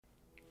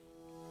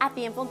At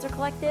the Influencer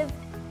Collective,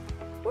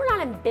 we're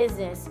not in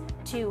business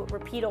to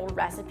repeat old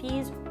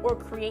recipes or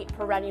create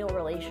perennial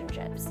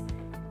relationships.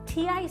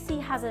 TIC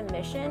has a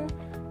mission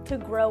to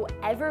grow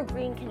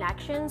evergreen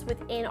connections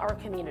within our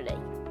community.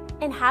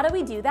 And how do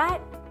we do that?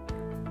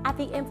 At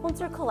the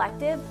Influencer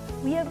Collective,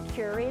 we have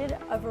curated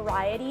a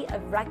variety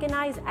of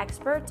recognized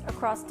experts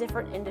across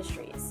different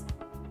industries.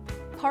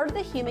 Part of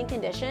the human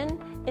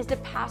condition is to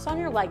pass on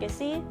your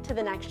legacy to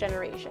the next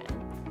generation.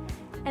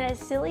 And as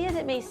silly as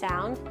it may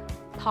sound,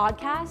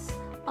 podcasts,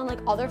 unlike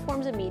other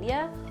forms of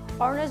media,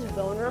 aren't as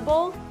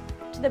vulnerable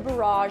to the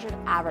barrage of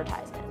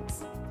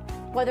advertisements.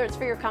 Whether it's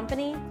for your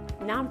company,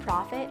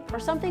 nonprofit, or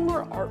something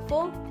more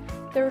artful,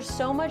 there's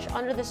so much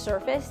under the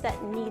surface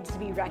that needs to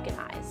be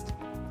recognized.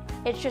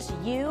 It's just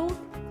you,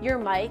 your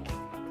mic,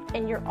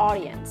 and your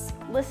audience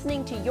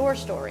listening to your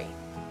story,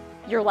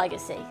 your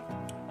legacy.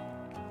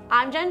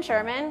 I'm Jen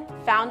Sherman,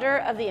 founder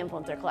of the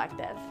Influencer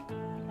Collective.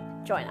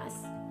 Join us.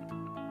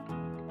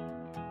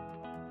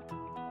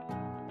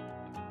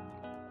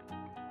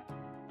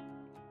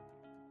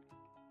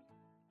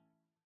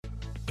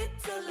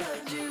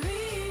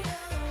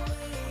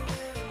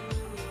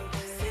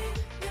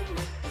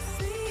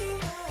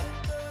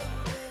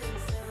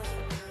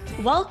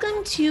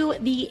 Welcome to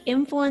the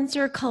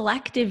Influencer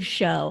Collective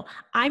show.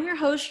 I'm your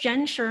host,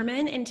 Jen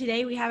Sherman, and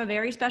today we have a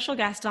very special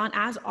guest on,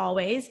 as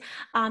always,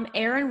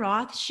 Erinn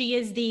Roth. She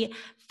is the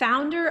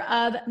founder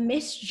of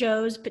Miss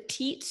Jo's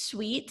Petite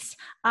Sweets,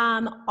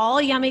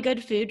 all yummy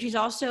good food. She's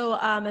also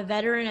a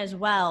veteran as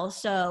well.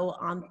 So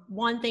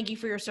one, thank you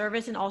for your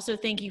service, and also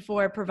thank you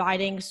for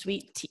providing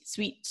sweet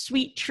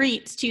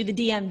treats to the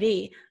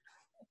DMV.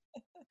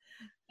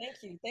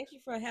 Thank you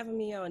for having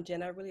me on,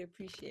 Jen. I really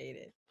appreciate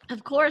it.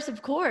 Of course.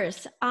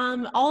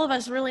 All of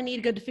us really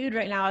need good food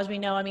right now, as we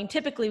know. I mean,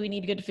 typically we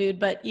need good food,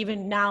 but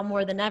even now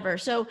more than ever.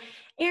 So,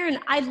 Erinn,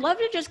 I'd love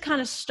to just kind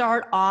of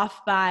start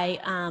off by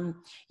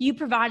you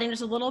providing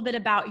us a little bit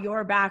about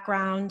your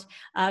background,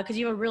 because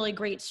you have a really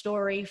great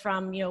story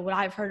from, what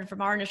I've heard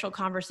from our initial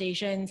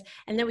conversations,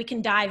 and then we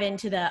can dive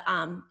into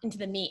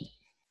the meat.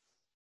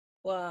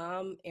 Well,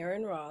 I'm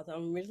Erinn Roth.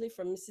 I'm originally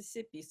from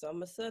Mississippi, so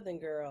I'm a Southern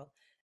girl.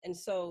 And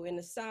so in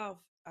the South,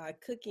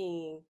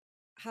 cooking,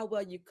 how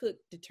well you cook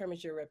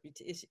determines your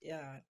reputation.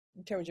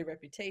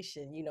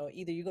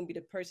 Either you're going to be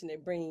the person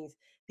that brings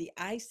the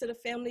ice to the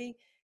family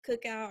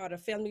cookout or the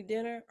family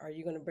dinner, or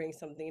you're going to bring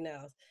something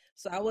else.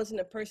 So I wasn't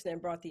the person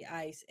that brought the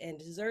ice, and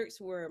desserts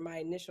were my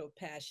initial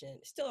passion,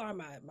 still are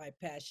my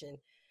passion.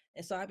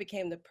 And so I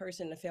became the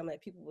person in the family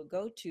that people would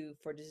go to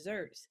for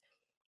desserts.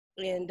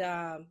 And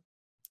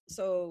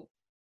so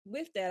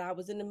with that, I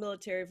was in the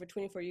military for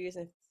 24 years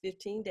and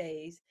 15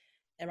 days.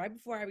 And right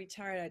before I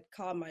retired, I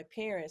called my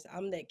parents.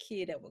 I'm that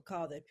kid that would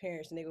call their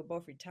parents, and they were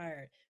both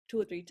retired 2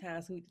 or 3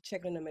 times. We would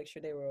check on them, make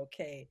sure they were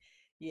okay.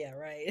 Yeah,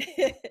 right.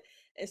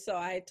 And so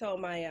I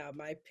told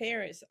my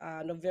parents,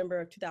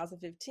 November of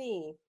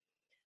 2015,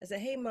 I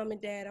said, "Hey, Mom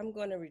and Dad, I'm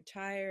going to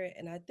retire,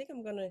 and I think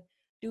I'm going to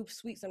do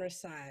sweets on the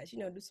sides,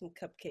 do some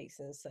cupcakes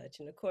and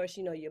such." And of course,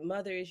 your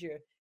mother is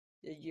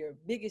your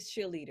biggest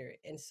cheerleader.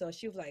 And so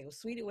she was like, "Well,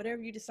 sweetie,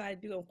 whatever you decide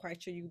to do, I'm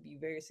quite sure you'll be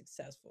very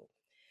successful."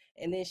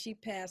 And then she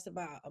passed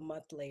about a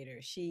month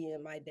later. She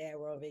and my dad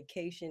were on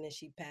vacation, and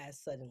she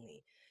passed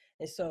suddenly.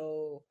 And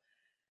so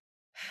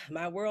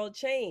my world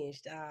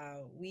changed.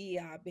 We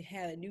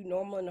had a new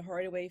normal in the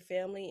Hardaway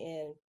family.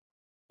 And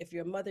if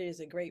your mother is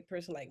a great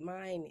person like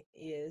mine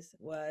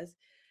was,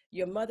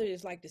 your mother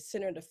is like the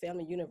center of the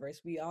family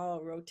universe. We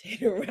all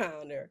rotate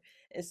around her.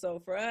 And so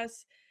for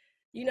us,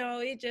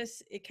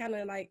 it kind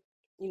of like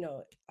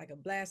a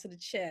blast to the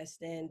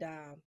chest. And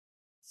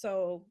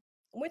so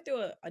I went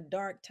through a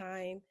dark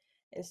time,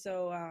 and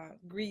so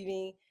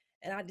grieving.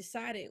 And I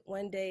decided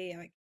one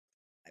day,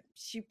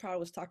 she probably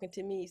was talking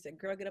to me. She said,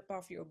 "Girl, get up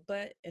off your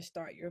butt and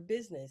start your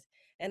business."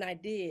 And I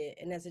did.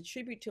 And as a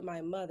tribute to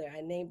my mother, I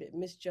named it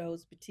Miss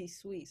Jo's Petite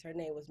Sweets. Her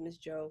name was Miss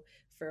Jo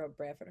Farrell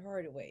Bradford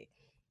Hardaway.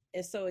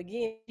 And so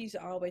again, she used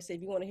to always say,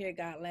 if you want to hear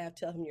God laugh,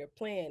 tell him your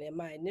plan. And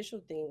my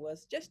initial thing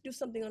was just do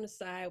something on the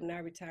side when I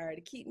retire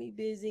to keep me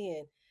busy.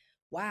 And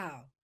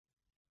wow,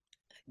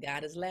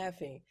 God is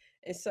laughing.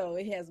 And so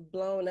it has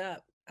blown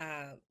up,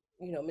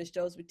 Miss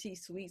Jo's Petite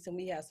Sweets, and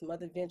we have some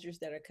other ventures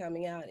that are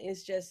coming out. It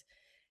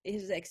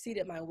has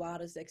exceeded my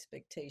wildest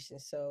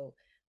expectations. So,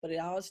 but it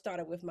all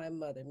started with my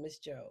mother, Miss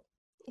Jo.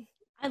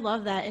 I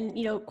love that. And,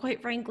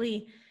 quite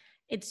frankly,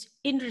 it's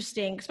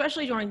interesting,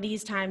 especially during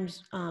these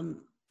times,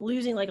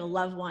 losing like a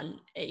loved one,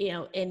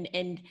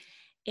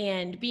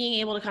 and being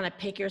able to kind of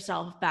pick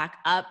yourself back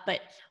up.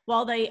 But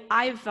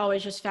I've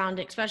always just found,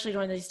 especially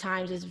during these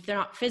times, is if they're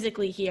not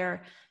physically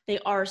here, they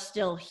are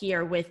still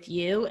here with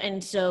you.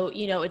 And so,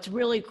 it's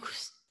really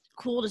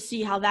cool to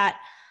see how that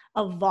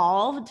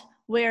evolved,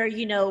 where,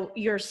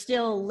 you're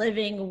still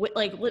living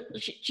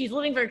she's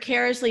living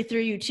vicariously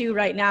through you too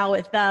right now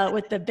with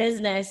the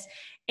business.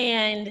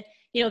 And,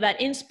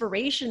 that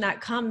inspiration that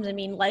comes, I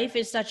mean, life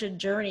is such a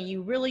journey.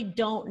 You really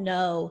don't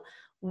know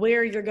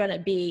where you're going to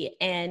be.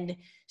 And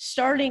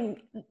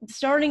starting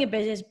a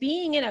business,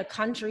 being in a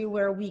country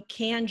where we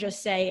can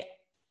just say,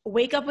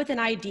 wake up with an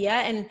idea.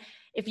 And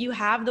if you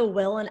have the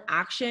will and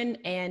action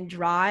and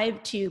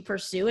drive to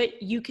pursue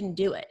it, you can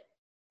do it.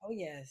 Oh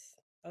yes.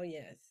 Oh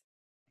yes.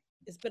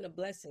 It's been a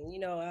blessing.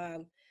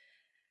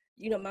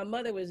 My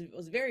mother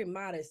was very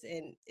modest,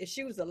 and if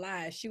she was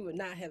alive, she would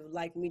not have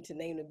liked me to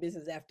name the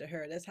business after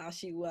her. That's how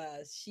she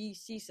was.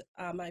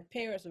 My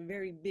parents were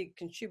very big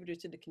contributors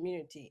to the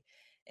community,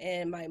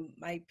 and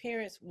my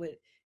parents would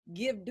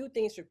do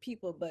things for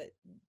people, but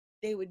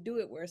they would do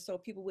it where so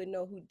people would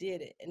know who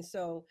did it. And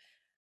so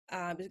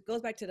it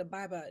goes back to the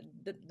Bible.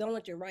 Don't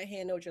let your right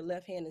hand know what your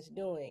left hand is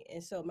doing.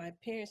 And so my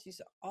parents used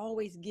to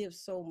always give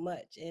so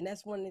much, and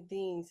that's one of the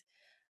things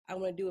I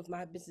want to do with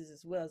my business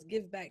as well, is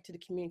give back to the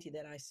community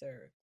that I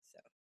serve. So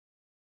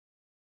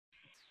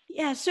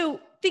Yeah. So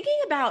thinking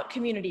about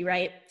community,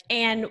 right?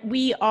 And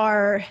we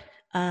are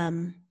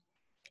in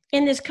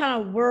this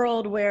kind of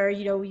world where,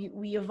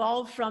 we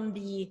evolved from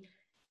the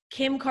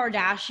Kim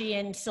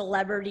Kardashian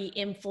celebrity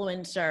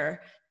influencer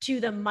to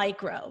the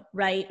micro,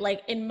 right?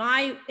 Like in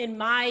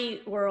my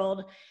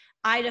world,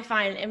 I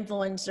define an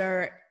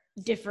influencer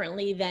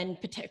differently than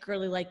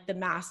particularly like the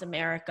mass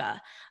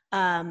America.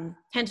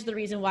 Hence the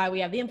reason why we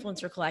have the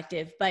influencer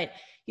collective. But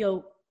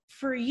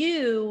for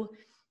you,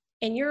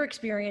 in your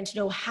experience,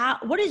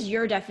 what is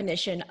your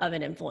definition of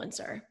an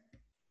influencer?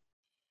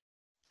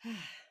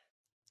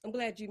 I'm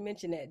glad you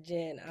mentioned that,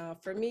 Jen.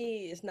 For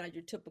me, it's not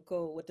your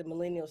typical what the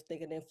millennials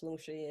think an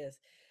influencer is.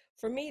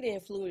 For me, the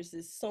influencer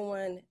is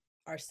someone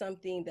or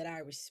something that I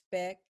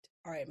respect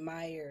or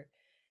admire,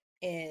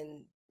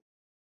 and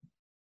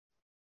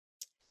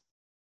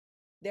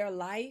their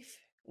life,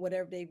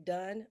 whatever they've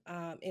done,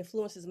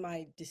 influences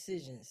my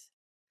decisions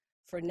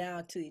for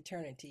now to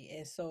eternity.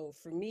 And so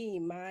for me,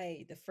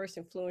 the first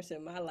influencer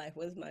in my life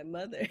was my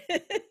mother.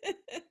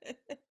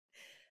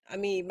 I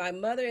mean, my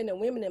mother and the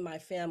women in my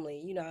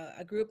family.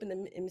 I grew up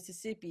in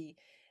Mississippi,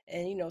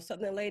 and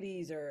Southern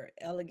ladies are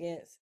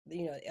elegant.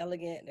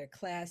 Elegant. They're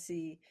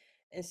classy,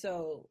 and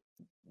so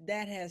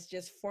that has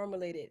just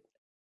formulated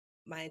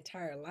my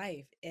entire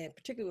life, and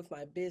particularly with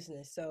my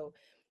business. So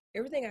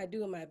everything I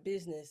do in my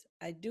business,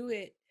 I do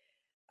it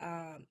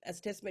as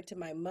a testament to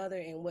my mother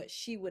and what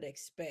she would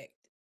expect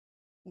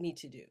me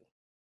to do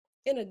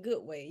in a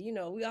good way.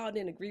 We all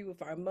didn't agree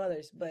with our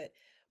mothers, but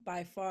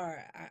by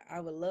far, I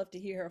would love to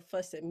hear her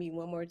fuss at me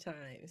one more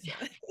time. So.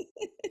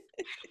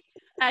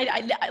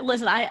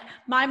 Listen,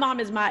 my mom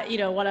is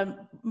one of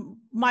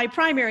my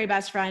primary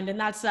best friend, and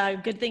that's a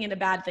good thing and a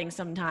bad thing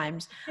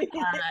sometimes.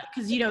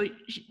 Because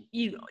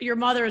your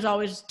mother is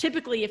always,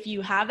 typically, if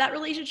you have that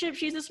relationship,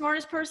 she's the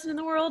smartest person in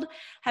the world.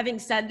 Having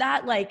said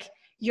that, like,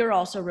 you're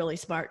also really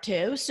smart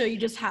too, so you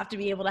just have to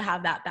be able to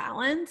have that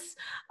balance.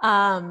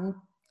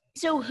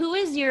 So who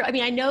is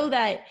I know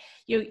that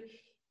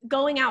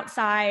going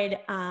outside,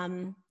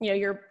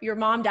 your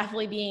mom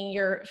definitely being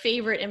your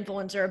favorite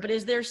influencer, but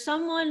is there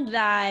someone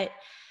that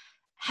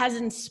has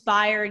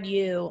inspired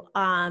you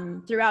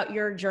throughout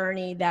your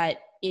journey that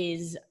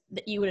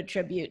you would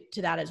attribute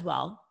to that as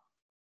well?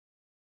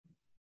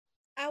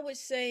 I would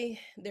say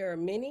there are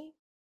many,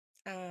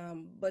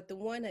 but the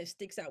one that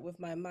sticks out with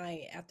my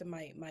mind after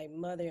my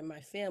mother and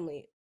my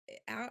family,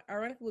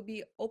 ironically, would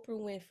be Oprah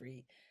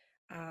Winfrey.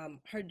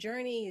 Her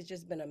journey has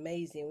just been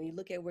amazing. When you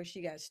look at where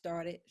she got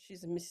started,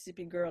 she's a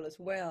Mississippi girl as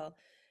well.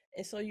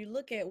 And so you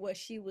look at what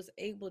she was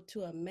able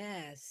to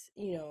amass,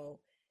 in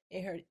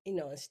her,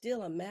 and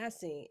still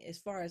amassing, as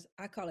far as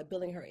I call it,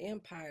 building her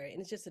empire.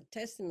 And it's just a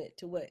testament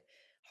to what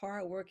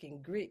hard work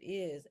and grit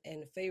is,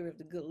 and the favor of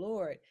the good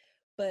Lord.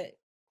 But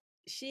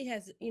she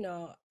has,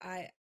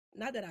 I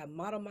not that I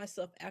model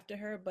myself after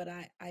her, but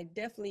I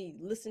definitely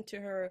listen to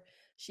her.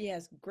 She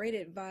has great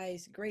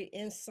advice, great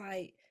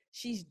insight.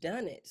 She's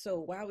done it. So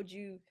why would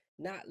you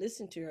not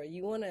listen to her?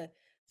 You want to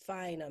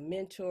find a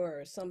mentor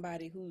or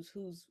somebody who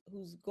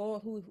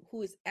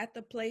is at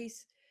the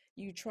place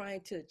you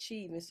trying to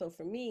achieve. And so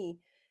for me,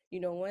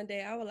 one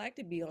day I would like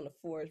to be on the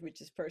Forbes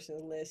richest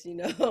person list,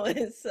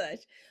 and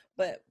such.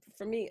 But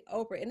for me,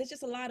 Oprah, and it's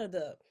just a lot of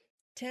the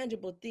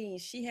tangible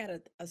things. She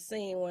had a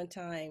saying one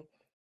time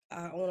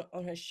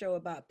on her show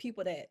about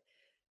people that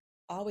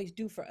always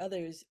do for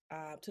others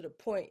to the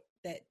point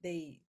that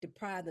they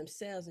deprive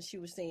themselves. And she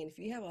was saying, if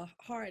you have a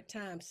hard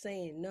time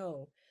saying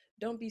no,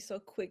 don't be so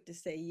quick to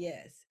say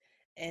yes.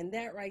 And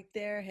that right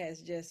there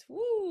has just,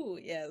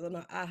 one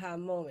of aha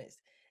moments.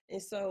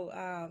 And so,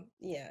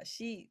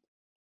 she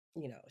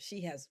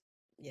has,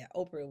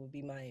 Oprah would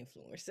be my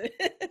influencer.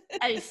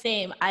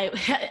 Same. I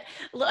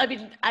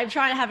mean, I'm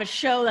trying to have a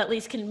show that at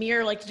least can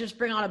mirror, like, to just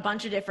bring on a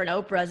bunch of different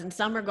Oprahs in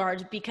some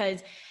regards,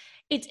 because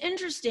it's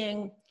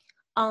interesting.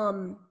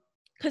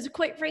 Because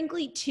quite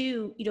frankly,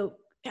 too,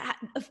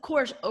 of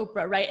course,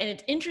 Oprah, right? And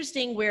it's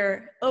interesting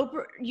where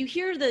Oprah, you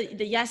hear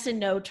the yes and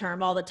no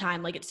term all the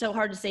time. Like, it's so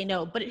hard to say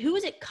no, but who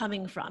is it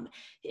coming from?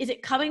 Is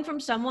it coming from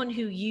someone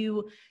who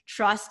you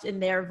trust in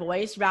their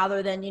voice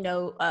rather than,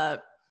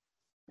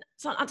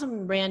 it's not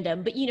something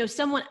random, but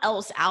someone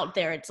else out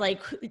there. It's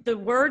like the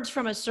words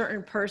from a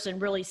certain person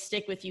really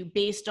stick with you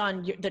based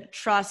on the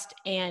trust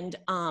and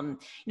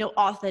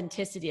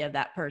authenticity of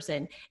that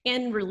person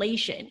and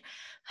relation.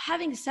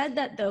 Having said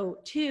that, though,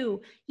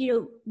 too,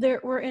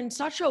 we're in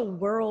such a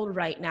world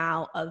right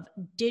now of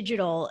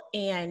digital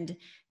and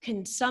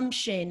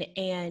consumption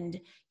and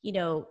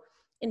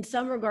in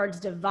some regards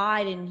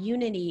divide and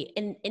unity,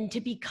 and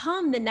to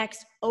become the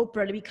next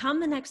Oprah, to become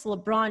the next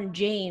LeBron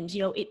James,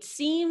 it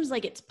seems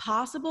like it's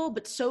possible,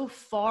 but so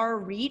far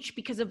reach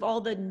because of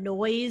all the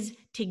noise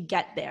to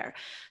get there.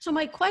 So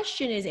my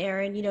question is,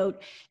 Erinn,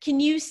 can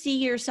you see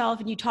yourself,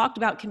 and you talked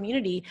about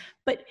community,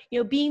 but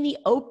being the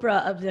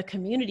Oprah of the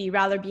community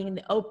rather being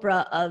the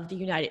Oprah of the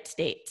United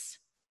States?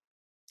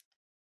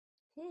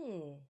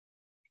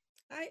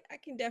 I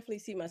can definitely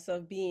see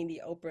myself being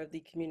the Oprah of the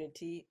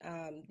community.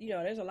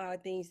 There's a lot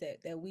of things that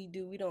we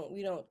do we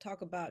don't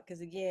talk about because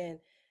again,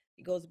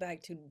 it goes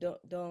back to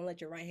don't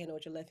let your right hand know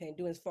what your left hand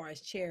do as far as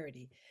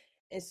charity.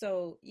 And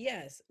so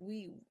yes,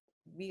 we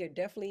are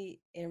definitely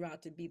en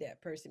route to be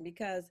that person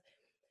because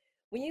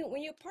when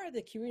you're part of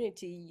the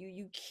community,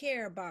 you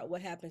care about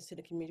what happens to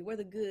the community,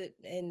 whether good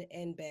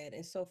and bad.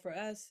 And so for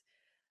us,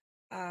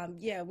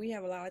 yeah, we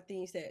have a lot of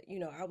things that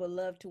I would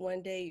love to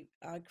one day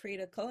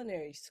create a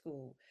culinary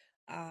school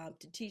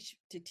to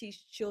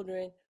teach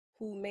children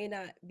who may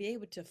not be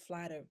able to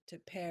fly to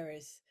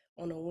Paris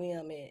on a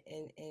whim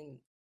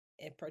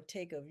and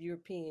partake of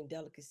European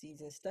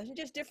delicacies and stuff and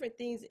just different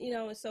things.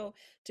 And so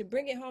to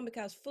bring it home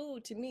because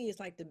food to me is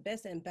like the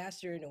best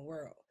ambassador in the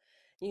world.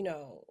 You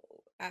know,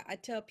 I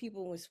tell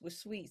people with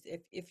sweets,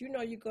 if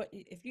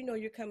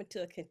you're coming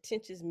to a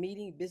contentious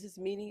meeting, business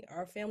meeting,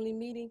 or family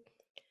meeting,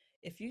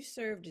 if you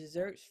serve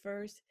desserts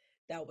first,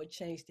 that would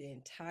change the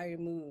entire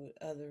mood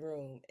of the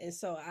room. And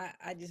so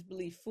I just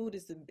believe food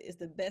is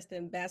the best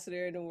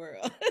ambassador in the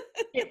world.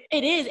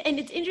 It is, and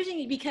it's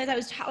interesting because I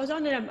was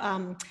on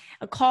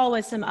a call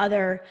with some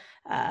other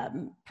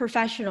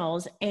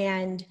professionals,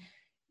 and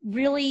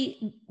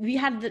really we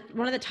had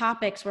one of the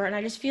topics where, and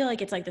I just feel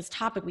like it's like this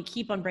topic we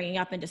keep on bringing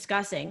up and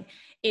discussing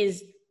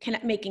is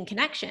making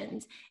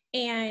connections,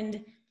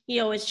 and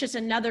it's just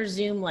another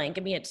Zoom link.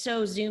 I mean, it's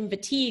so Zoom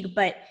fatigue,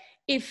 but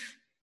if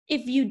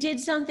you did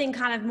something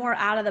kind of more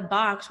out of the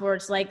box where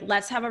it's like,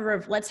 let's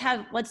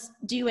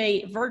do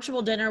a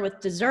virtual dinner with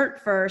dessert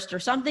first or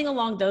something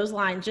along those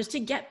lines, just to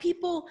get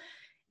people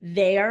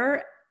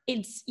there.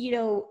 It's,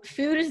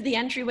 food is the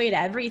entryway to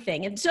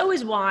everything. And so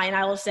is wine,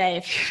 I will say,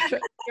 if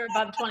you're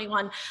above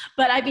 21.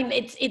 But I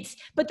mean,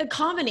 but the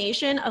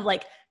combination of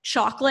like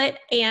chocolate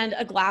and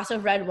a glass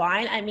of red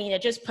wine, I mean,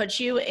 it just puts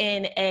you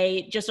in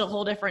just a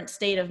whole different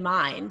state of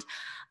mind.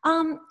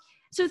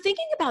 So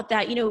thinking about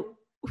that,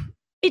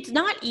 it's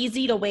not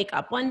easy to wake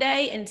up one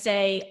day and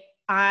say,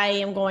 I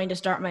am going to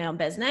start my own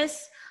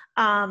business,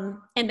 and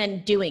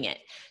then doing it.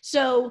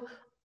 So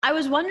I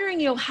was wondering,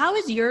 how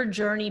has your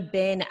journey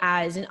been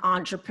as an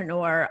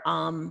entrepreneur?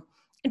 And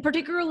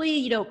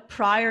particularly,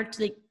 prior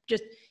to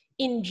just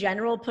in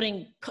general,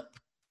 putting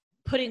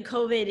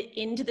COVID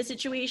into the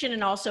situation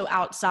and also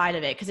outside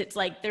of it. Cause it's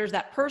like, there's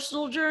that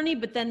personal journey,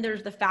 but then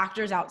there's the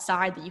factors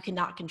outside that you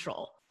cannot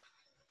control.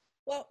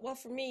 Well,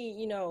 for me,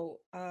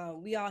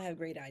 we all have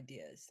great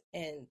ideas,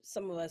 and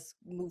some of us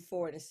move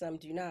forward and some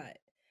do not.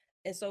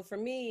 And so for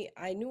me,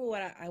 I knew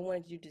what I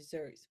wanted to do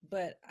desserts,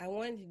 but I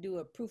wanted to do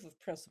a proof of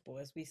principle,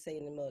 as we say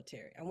in the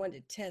military. I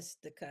wanted to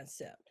test the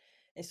concept.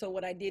 And so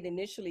what I did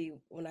initially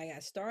when I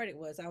got started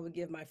was I would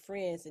give my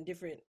friends in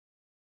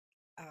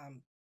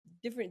um,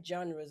 different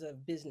genres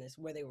of business,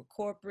 where they were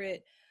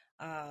corporate,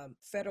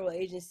 federal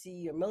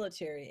agency, or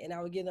military, and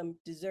I would give them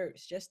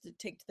desserts just to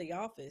take to the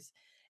office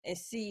and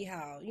see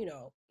how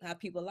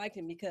people liked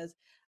him because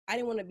I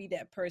didn't want to be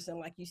that person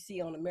like you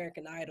see on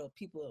American Idol,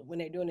 people when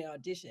they're doing the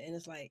audition and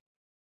it's like,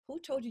 who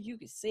told you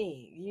could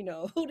sing?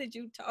 Who did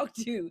you talk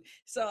to?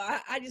 So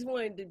I just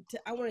wanted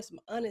I wanted some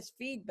honest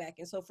feedback.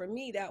 And so for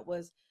me, that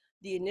was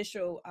the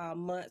initial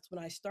months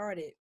when I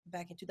started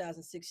back in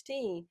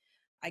 2016.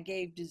 I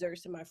gave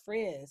desserts to my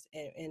friends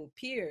and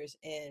peers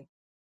and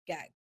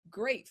got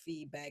great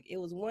feedback. It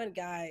was one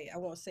guy, I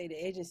won't say the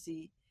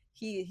agency,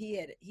 he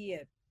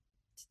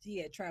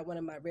had tried one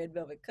of my red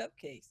velvet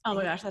cupcakes. Oh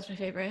my gosh, that's my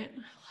favorite.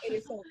 Ate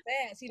it so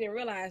fast, he didn't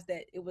realize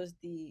that it was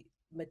the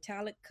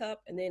metallic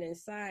cup, and then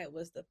inside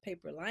was the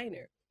paper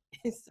liner.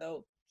 And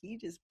so he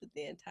just put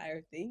the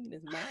entire thing in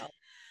his mouth,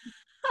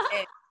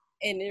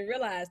 and then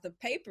realized the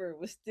paper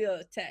was still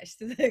attached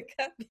to the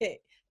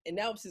cupcake, and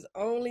that was his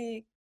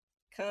only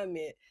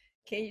comment.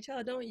 Can you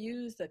tell don't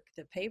use the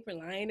paper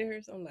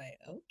liners? I'm like,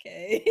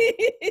 okay.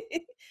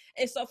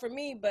 And so for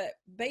me, but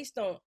based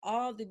on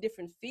all the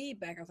different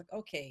feedback, I was like,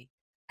 okay,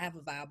 I have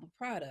a viable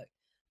product.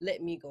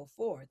 Let me go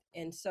forth.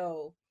 And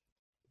so,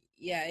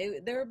 yeah,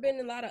 there have been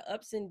a lot of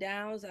ups and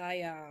downs.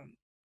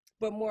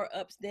 But more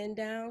ups than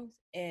downs.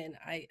 And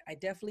I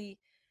definitely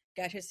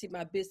got to see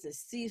my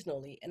business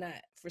seasonally. And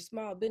for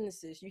small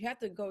businesses, you have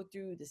to go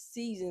through the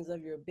seasons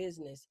of your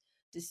business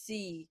to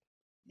see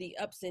the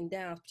ups and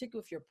downs,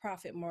 particularly with your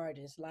profit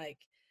margins. Like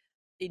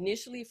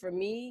initially for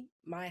me,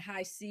 my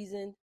high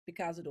season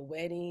because of the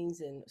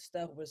weddings and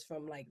stuff was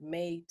from like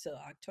May to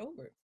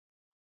October.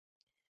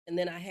 And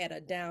then I had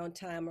a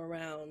downtime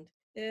around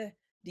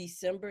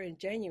December and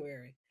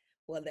January.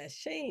 Well, that's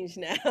changed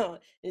now.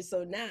 And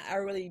so now I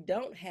really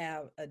don't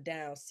have a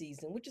down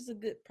season, which is a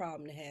good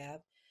problem to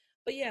have.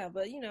 But yeah,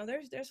 but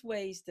there's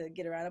ways to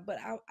get around it. But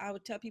I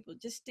would tell people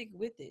just stick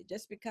with it.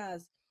 Just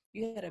because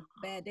you had a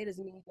bad day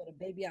doesn't mean you got a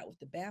baby out with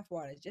the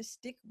bathwater. Just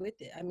stick with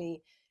it. I mean,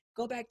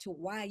 go back to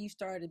why you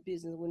started a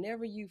business.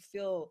 Whenever you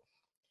feel,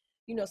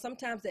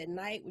 sometimes at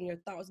night when your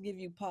thoughts give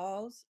you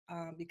pause,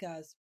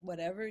 because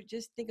whatever,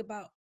 just think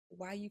about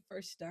why you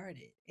first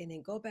started, and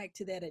then go back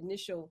to that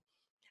initial.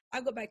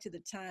 I go back to the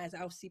times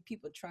I'll see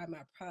people try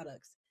my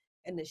products,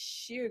 and the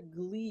sheer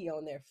glee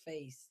on their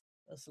face.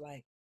 It's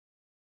like,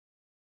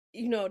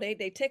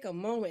 they take a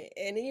moment,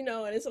 and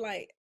and it's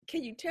like,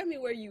 can you tell me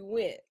where you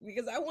went?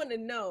 Because I want to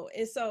know.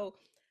 And so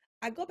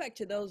I go back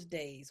to those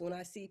days when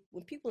I see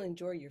when people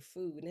enjoy your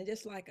food, and it's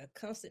just like a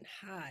constant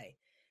high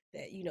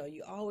that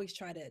you always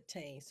try to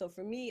attain. So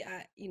for me,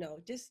 I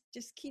just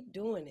keep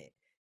doing it.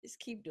 Just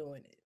keep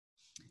doing it.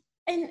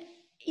 And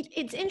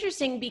it's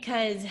interesting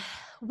because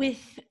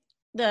with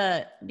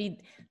the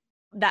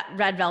that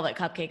red velvet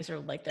cupcakes are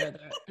like their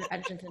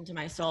entrance into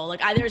my soul. Like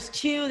there's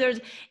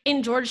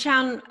in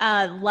Georgetown,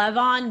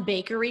 Levon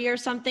Bakery or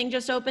something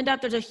just opened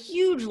up. There's a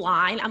huge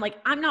line. I'm like,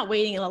 I'm not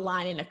waiting in a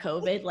line in a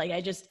COVID. Like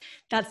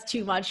that's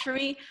too much for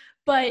me.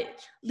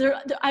 But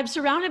I'm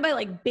surrounded by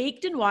like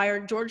baked and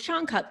wired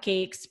Georgetown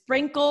cupcakes,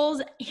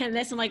 sprinkles, and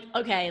this. I'm like,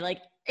 okay,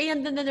 like,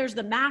 and then there's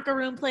the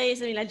macaroon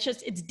place. I mean,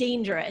 it's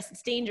dangerous.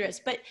 It's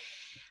dangerous. But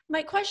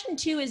my question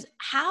too is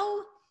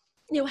how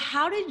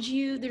did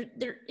you,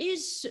 there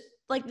is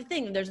like the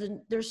thing,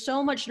 there's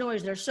so much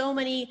noise. There's so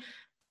many,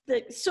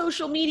 the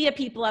social media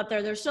people out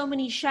there. There's so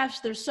many chefs.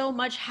 There's so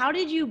much. How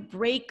did you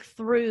break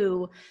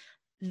through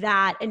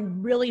that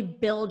and really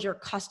build your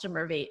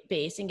customer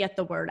base and get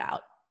the word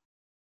out?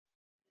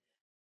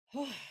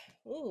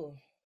 Ooh.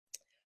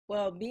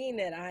 Well, being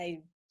that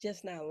I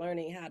just now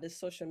learning how the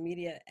social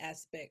media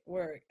aspect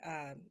work,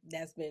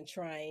 that's been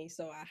trying.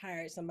 So I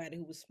hired somebody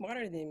who was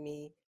smarter than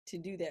me to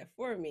do that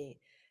for me.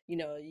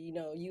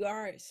 You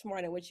are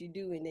smart at what you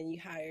do, and then you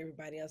hire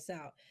everybody else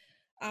out.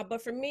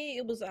 But for me,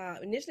 it was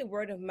initially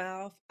word of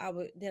mouth.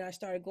 Then I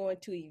started going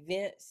to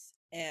events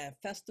and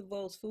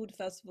festivals, food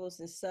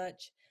festivals and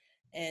such,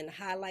 and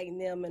highlighting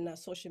them in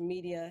social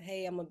media.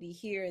 Hey, I'm gonna be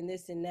here and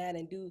this and that,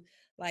 and do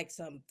like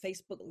some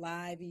Facebook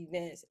Live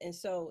events. And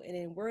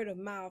then word of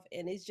mouth,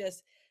 and it's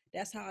just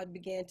that's how I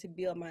began to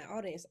build my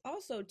audience.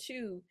 Also,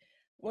 too,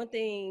 one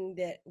thing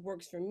that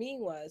works for me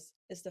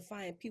is to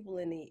find people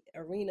in the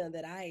arena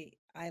that I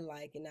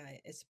like and I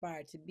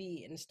aspire to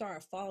be, and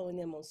start following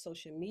them on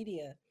social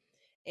media,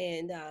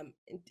 and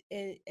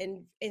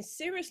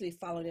seriously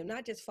follow them,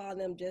 not just follow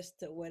them just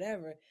to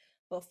whatever,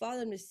 but follow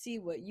them to see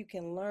what you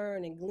can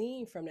learn and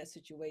glean from that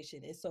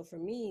situation. And so for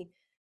me,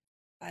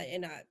 I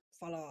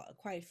follow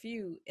quite a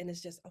few, and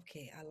it's just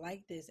okay. I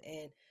like this,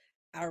 and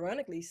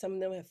ironically, some of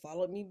them have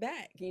followed me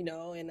back,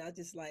 and I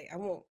just like I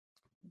won't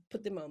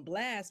put them on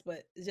blast,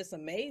 but it's just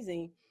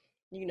amazing,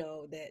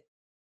 that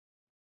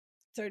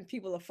certain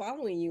people are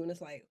following you, and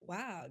it's like,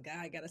 wow,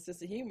 guy got a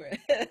sense of humor.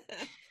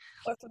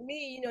 But for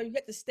me, you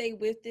have to stay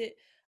with it.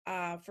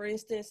 For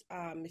instance,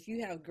 if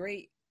you have a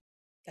great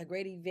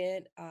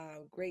event,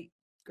 great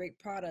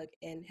product,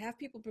 and have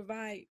people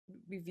provide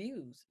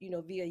reviews,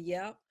 via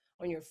Yelp,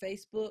 on your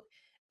Facebook,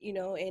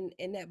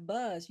 and that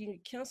buzz,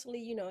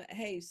 constantly,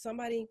 hey,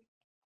 somebody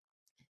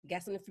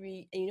got something for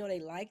me, and they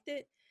liked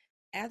it.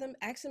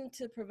 Ask them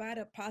to provide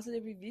a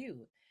positive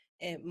review,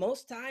 and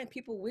most time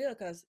people will,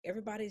 because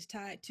everybody's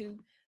tied to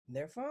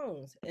their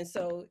phones, and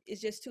so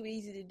it's just too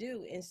easy to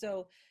do. And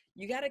so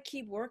you got to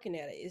keep working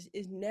at it.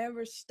 It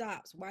never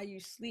stops. While you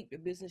sleep,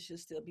 your business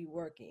should still be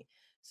working.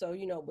 So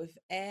with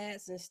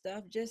ads and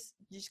stuff, you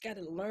just got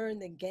to learn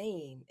the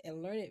game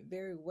and learn it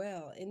very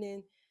well, and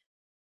then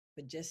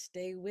but just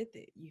stay with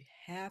it. You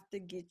have to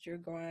get your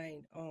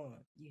grind on.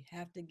 You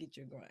have to get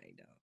your grind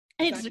on.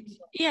 It's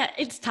not.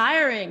 It's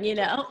tiring,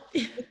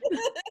 it's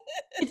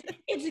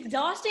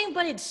exhausting,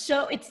 but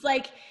it's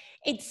like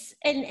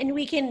and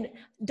we can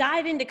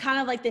dive into kind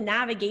of like the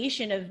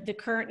navigation of the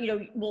current,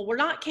 well, we're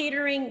not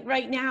catering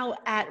right now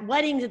at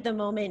weddings at the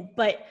moment,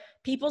 but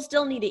people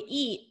still need to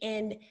eat.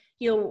 And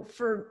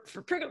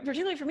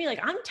particularly for me,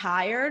 like, I'm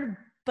tired,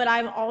 but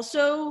I'm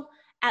also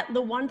at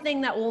the one thing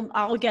that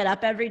I'll get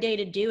up every day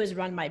to do is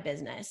run my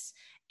business.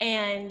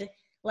 And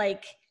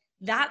like,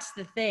 that's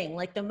the thing,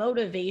 like the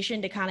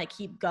motivation to kind of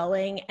keep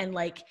going and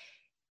like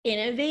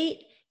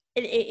innovate.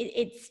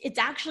 It's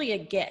actually a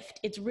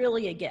gift. It's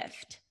really a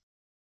gift.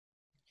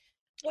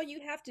 Well, you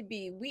have to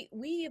be.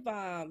 We've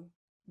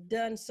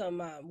done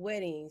some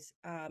weddings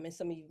and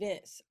some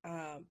events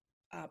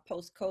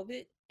post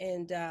COVID,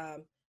 and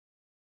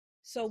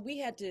so we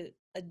had to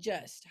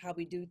adjust how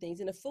we do things.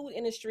 And the food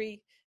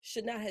industry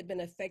should not have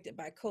been affected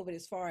by COVID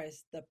as far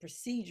as the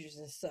procedures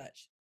and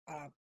such.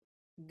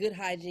 Good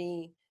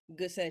hygiene,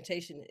 good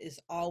sanitation is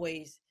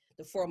always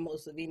the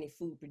foremost of any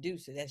food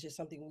producer. That's just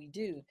something we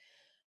do.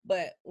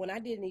 But when I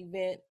did an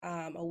event,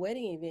 a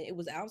wedding event, it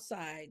was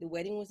outside. The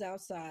wedding was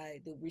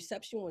outside. The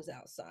reception was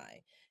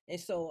outside. And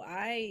so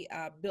I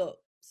built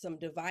some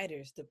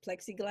dividers, the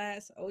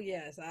plexiglass. Oh,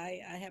 yes,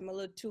 I had my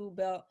little tool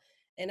belt,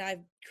 and I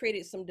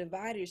created some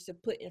dividers to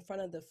put in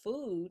front of the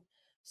food.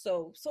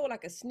 So,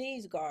 like a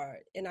sneeze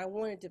guard. And I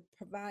wanted to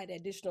provide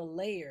additional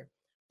layer,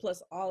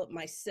 plus all of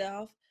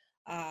myself,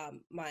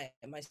 my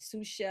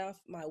sous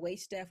chef, my wait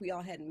staff, we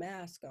all had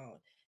masks on.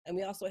 And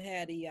we also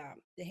had the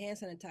hand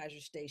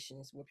sanitizer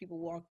stations where people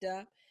walked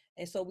up.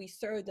 And so we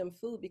served them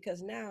food,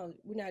 because now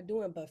we're not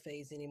doing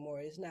buffets anymore.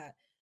 It's not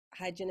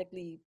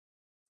hygienically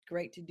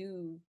great to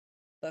do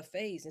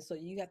buffets. And so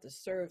you have to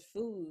serve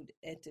food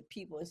and to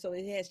people. And so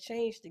it has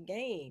changed the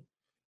game,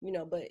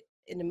 but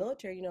in the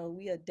military,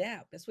 we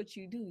adapt. That's what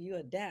you do. You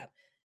adapt.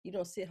 You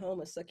don't sit home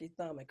and suck your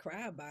thumb and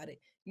cry about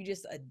it. You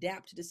just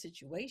adapt to the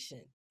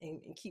situation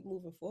and keep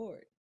moving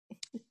forward.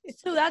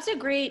 So that's a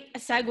great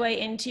segue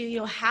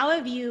into, how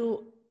have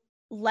you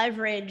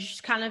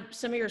leveraged kind of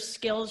some of your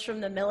skills from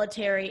the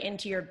military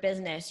into your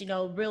business,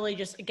 really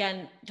just,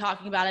 again,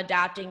 talking about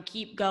adapting,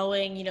 keep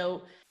going,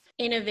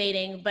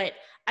 innovating. But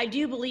I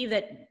do believe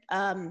that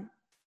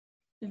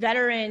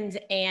veterans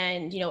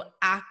and,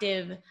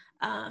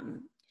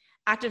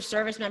 active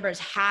service members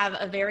have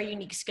a very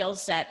unique skill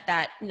set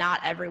that not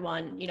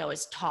everyone,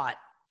 is taught.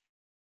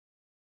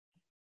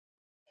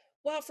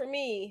 Well, for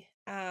me,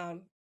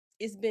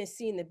 it's been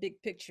seeing the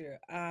big picture.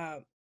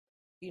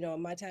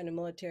 In my time in the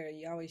military,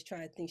 you always try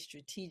to think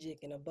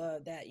strategic and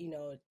above that,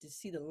 to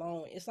see the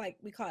long. It's like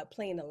we call it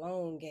playing the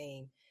long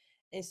game.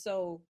 And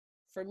so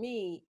for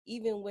me,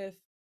 even with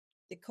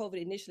the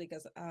COVID initially,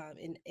 because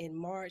in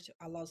March,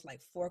 I lost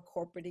like 4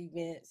 corporate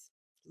events,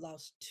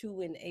 lost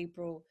 2 in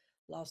April,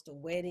 lost a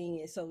wedding.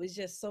 And so it's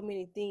just so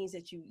many things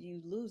that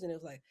you lose. And it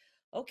was like,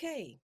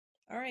 okay,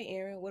 all right,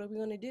 Erinn, what are we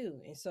going to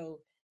do? And so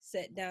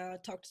sat down,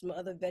 talked to some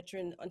other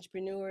veteran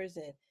entrepreneurs,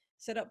 and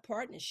set up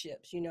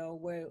partnerships,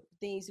 where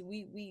things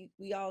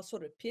we all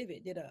sort of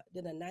pivot, did a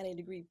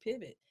 90-degree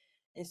pivot.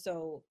 And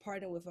so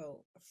partnered with a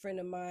friend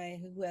of mine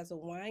who has a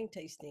wine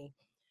tasting.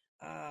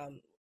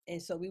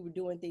 And so we were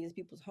doing things in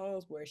people's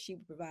homes where she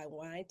would provide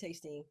wine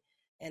tasting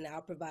and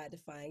I'll provide the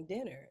fine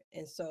dinner.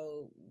 And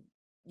so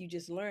you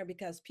just learn,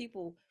 because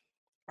people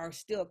are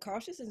still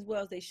cautious as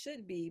well as they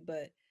should be,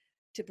 but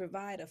to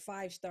provide a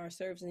 5-star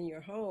service in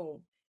your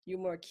home, you're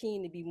more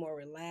keen to be more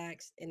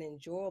relaxed and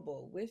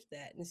enjoyable with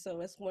that. And so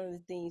that's one of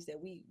the things that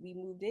we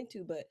moved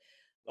into. But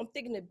I'm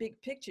thinking the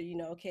big picture,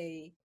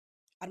 okay,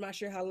 I'm not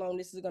sure how long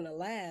this is going to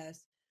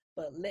last,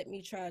 but let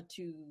me try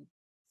to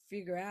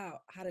figure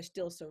out how to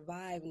still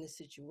survive in this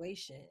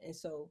situation. And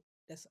so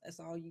that's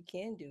all you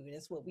can do.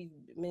 That's what we've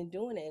been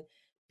doing. And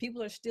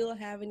people are still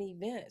having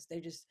events.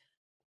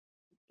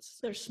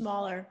 They're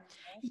smaller.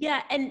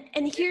 Yeah. And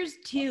here's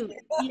too,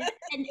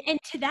 and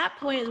to that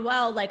point as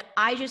well, like,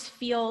 I just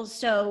feel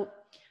so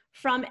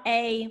from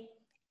a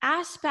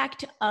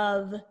aspect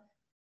of,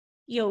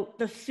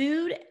 the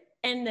food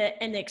and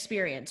the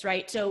experience,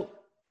 right? So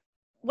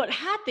what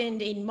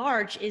happened in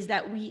March is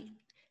that we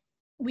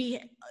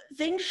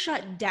things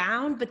shut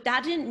down, but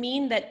that didn't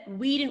mean that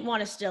we didn't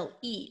want to still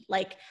eat.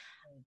 Like,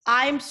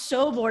 I'm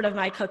so bored of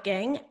my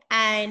cooking,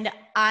 and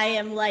I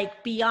am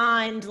like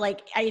beyond,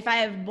 like, if I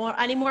have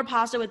any more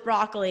pasta with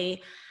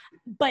broccoli,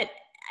 and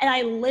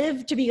I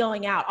live to be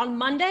going out. On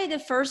Monday, the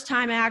first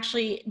time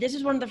this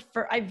is one of the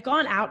first, I've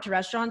gone out to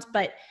restaurants,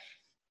 but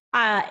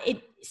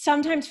it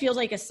sometimes feels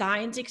like a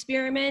science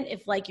experiment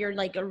if like you're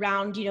like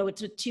around,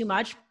 it's too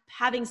much.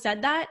 Having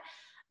said that,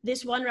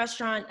 this one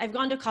restaurant, I've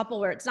gone to a couple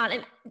where it's not,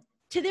 and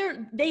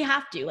they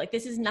have to, like,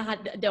 this is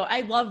not, no,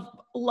 I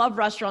love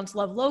restaurants,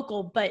 love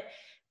local, but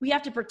we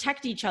have to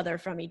protect each other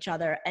from each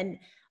other. And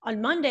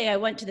on Monday, I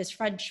went to this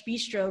French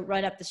bistro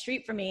right up the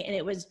street from me, and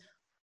it was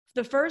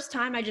the first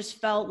time I just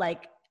felt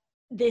like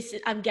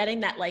I'm getting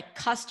that like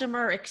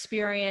customer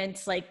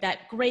experience, like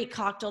that great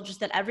cocktail, just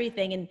that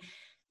everything. And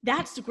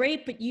that's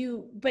great, but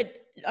you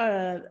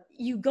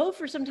go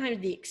for sometimes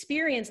the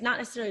experience, not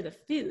necessarily the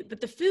food, but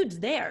the food's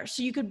there.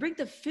 So you could bring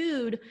the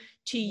food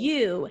to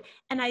you.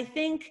 And I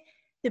think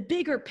the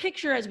bigger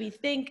picture as we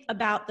think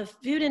about the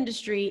food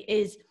industry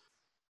is,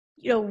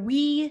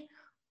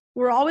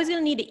 we're always going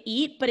to need to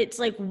eat, but it's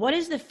like, what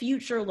does the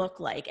future look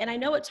like? And I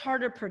know it's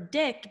hard to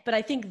predict, but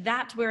I think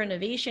that's where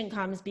innovation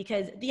comes,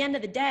 because at the end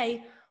of the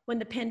day, when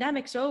the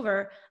pandemic's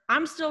over,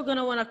 I'm still going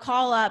to want to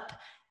call up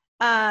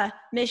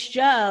Miss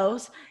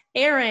Joe's,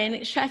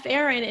 Chef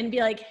Erinn, and be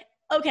like,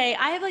 okay,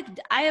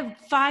 I have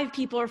 5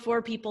 people or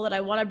 4 people that I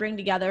want to bring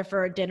together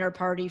for a dinner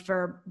party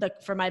for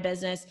my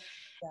business.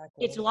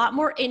 Exactly. It's a lot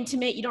more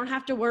intimate. You don't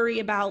have to worry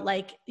about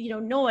like,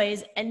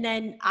 noise. And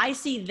then I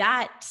see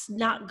that's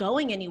not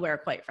going anywhere,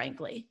 quite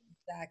frankly.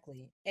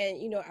 Exactly.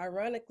 And,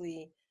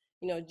 ironically,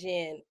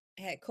 Jen,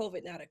 had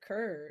COVID not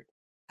occurred,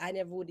 I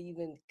never would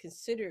even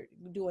considered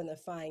doing the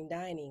fine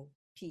dining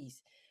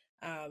piece.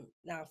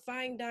 Now,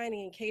 fine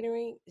dining and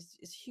catering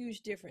is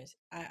huge difference.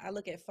 I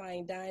look at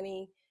fine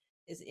dining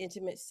as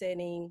intimate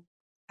setting,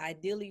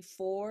 ideally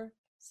 4,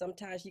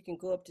 Sometimes you can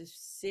go up to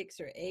 6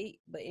 or 8,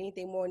 but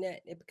anything more than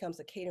that, it becomes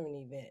a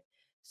catering event.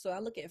 So I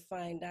look at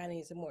fine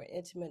dining as a more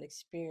intimate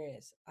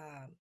experience.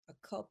 A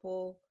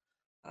couple,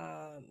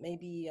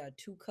 maybe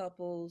two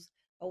couples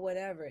or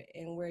whatever,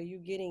 and where you're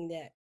getting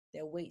that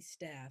wait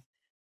staff,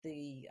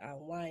 the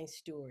wine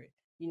steward.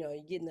 You're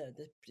getting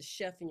the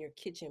chef in your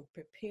kitchen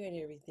preparing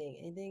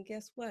everything, and then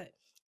guess what?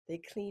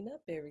 They clean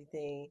up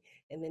everything,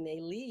 and then they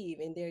leave,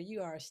 and there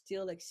you are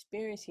still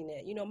experiencing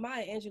that.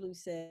 Maya Angelou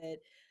said,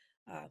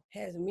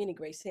 has many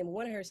great sayings.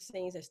 One of her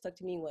sayings that stuck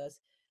to me was,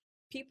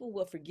 people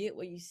will forget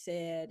what you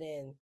said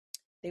and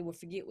they will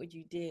forget what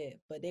you did,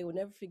 but they will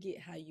never forget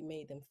how you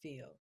made them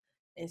feel.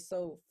 And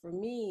so for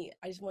me,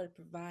 I just want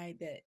to provide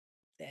that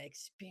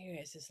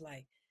experience. It's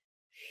like,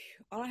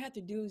 all I have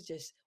to do is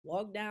just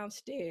walk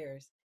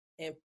downstairs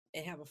and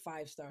have a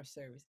 5-star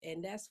service.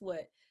 And that's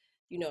what,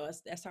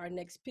 that's our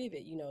next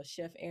pivot,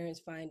 Chef Erinn's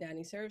Fine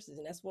Dining Services.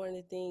 And that's one of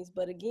the things.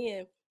 But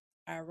again,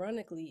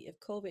 ironically, if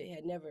COVID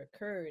had never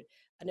occurred,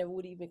 I never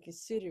would even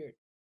considered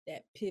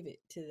that pivot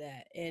to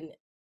that.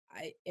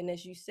 And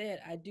as you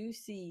said, I do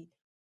see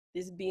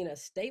this being a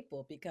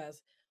staple,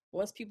 because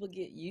once people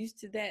get used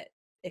to that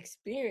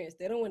experience,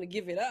 they don't want to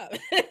give it up.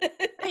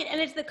 Right,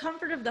 and it's the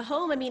comfort of the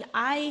home. I mean,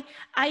 I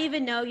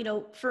even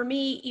know, for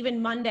me,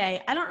 even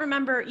Monday, I don't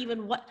remember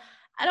even what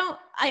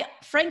I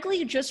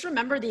frankly just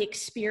remember the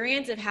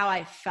experience of how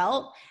I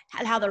felt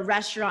and how the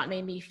restaurant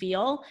made me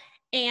feel.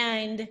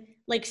 And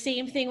like,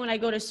 same thing when I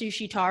go to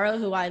Sushi Taro,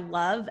 who I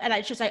love, and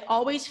I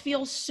always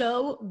feel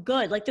so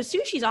good. Like, the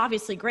sushi's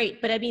obviously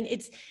great, but I mean,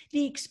 it's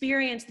the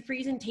experience, the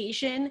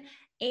presentation,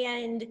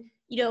 and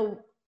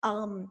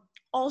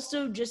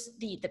also just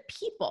the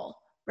people,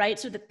 right?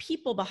 So the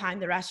people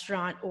behind the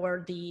restaurant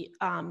or the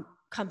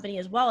company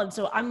as well. And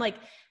so I'm like,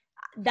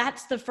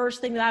 that's the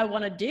first thing that I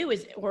want to do,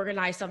 is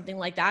organize something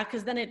like that,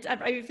 because then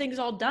everything's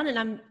all done and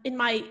I'm in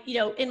my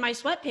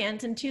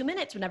sweatpants in 2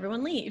 minutes when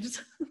everyone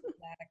leaves.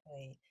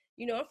 Exactly.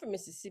 I'm from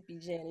Mississippi,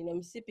 Jen.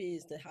 Mississippi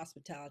is the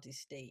hospitality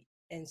state.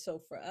 And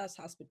so for us,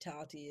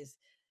 hospitality is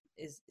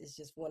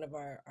just one of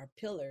our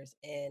pillars.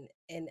 And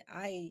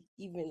I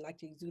even like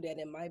to do that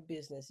in my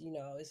business.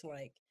 It's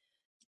like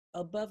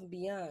above and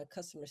beyond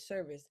customer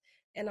service.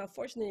 And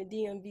unfortunately, in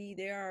DMV,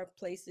 there are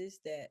places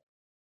that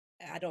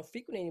I don't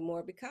frequent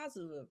anymore because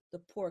of the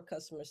poor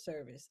customer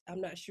service.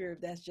 I'm not sure if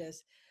that's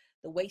just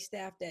the wait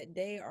staff that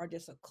day or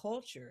just a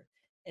culture.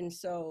 And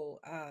so,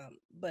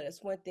 but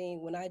it's one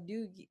thing when I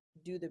do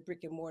the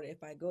brick and mortar,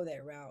 if I go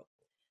that route,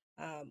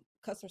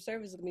 customer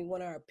service is gonna be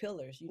one of our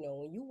pillars.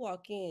 When you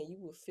walk in, you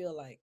will feel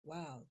like,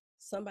 wow,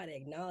 somebody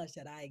acknowledged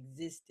that I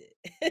existed.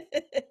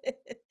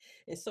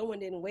 And someone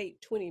didn't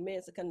wait 20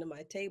 minutes to come to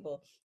my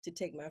table to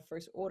take my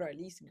first order, at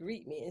least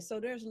greet me. And so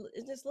it's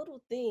just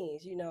little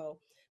things,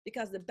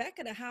 because the back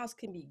of the house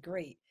can be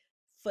great,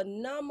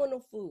 phenomenal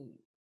food,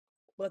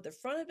 but the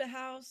front of the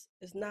house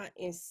is not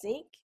in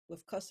sync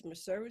with customer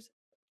service.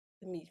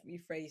 Let me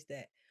rephrase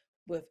that: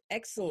 with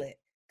excellent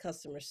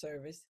customer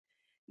service,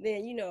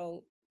 then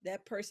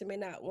that person may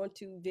not want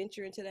to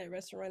venture into that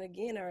restaurant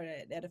again, or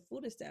that a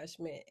food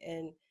establishment.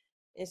 And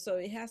so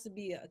it has to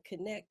be a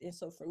connect. And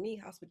so for me,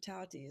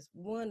 hospitality is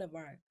one of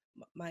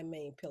my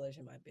main pillars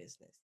in my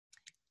business.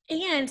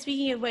 And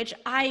speaking of which,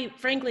 I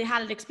frankly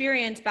had an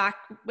experience back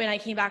when I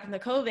came back from the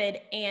COVID,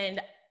 and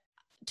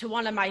to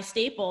one of my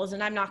staples,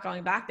 and I'm not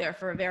going back there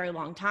for a very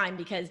long time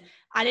because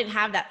I didn't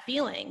have that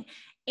feeling.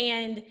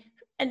 And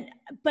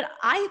but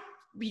I,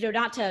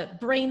 not to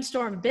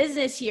brainstorm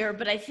business here,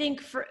 but I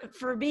think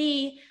for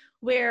me,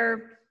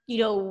 where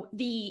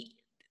the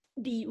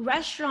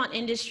restaurant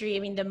industry, I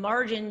mean, the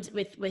margins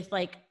with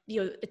like,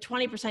 the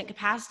 20%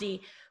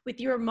 capacity, with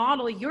your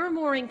model, you're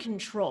more in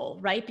control,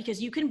 right?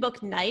 Because you can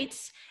book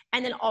nights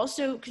and then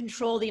also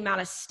control the amount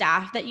of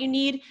staff that you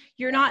need.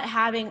 You're not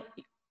having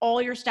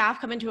all your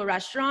staff come into a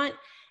restaurant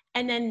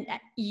and then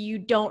you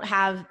don't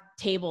have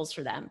tables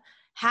for them.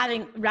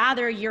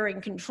 Rather, you're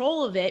in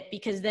control of it,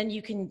 because then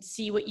you can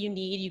see what you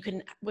need. You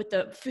can, with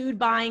the food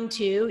buying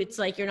too, it's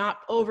like you're not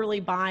overly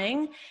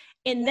buying.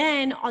 And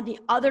then on the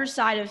other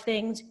side of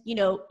things,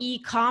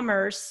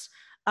 e-commerce,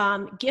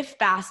 gift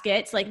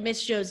baskets, like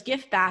Miss Jo's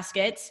gift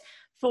baskets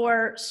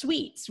for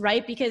sweets,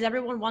 right? Because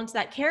everyone wants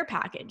that care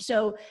package.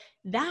 So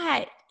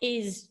that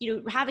is,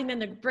 having then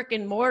the brick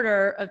and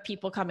mortar of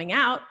people coming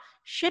out,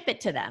 ship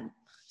it to them.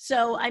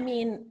 So, I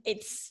mean,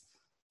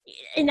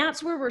 and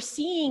that's where we're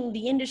seeing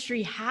the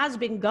industry has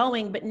been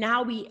going, but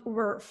now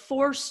we're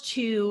forced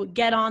to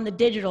get on the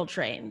digital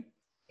train.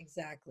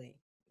 Exactly.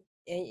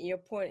 And your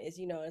point is,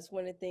 it's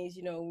one of the things,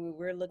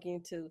 we're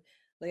looking to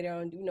later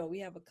on, we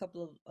have a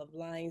couple of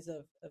lines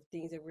of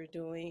things that we're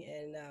doing.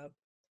 And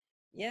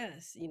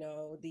yes,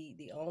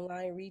 the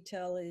online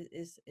retail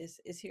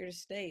is here to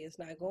stay. It's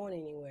not going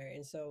anywhere.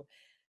 And so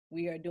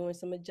we are doing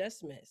some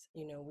adjustments.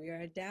 We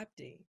are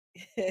adapting.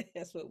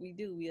 That's what we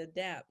do. We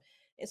adapt.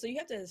 And so you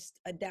have to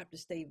adapt to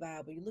stay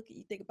viable.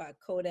 You think about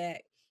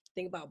Kodak,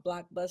 think about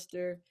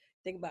Blockbuster,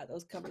 think about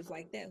those companies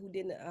like that who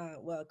didn't,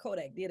 well,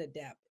 Kodak did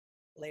adapt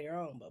later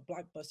on, but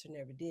Blockbuster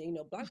never did.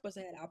 Blockbuster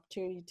had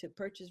opportunity to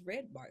purchase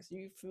Redbox. Are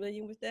you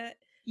familiar with that?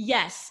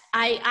 Yes,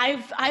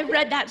 I've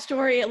read that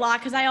story a lot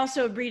because I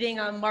also am reading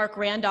Mark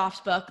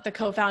Randolph's book, the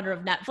co-founder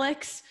of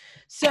Netflix.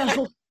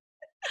 So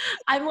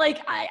I'm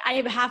like I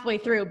am halfway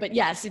through, but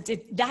yes,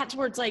 that's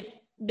where it's like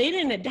they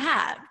didn't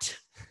adapt.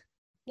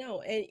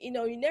 No, and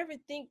you never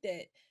think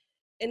that,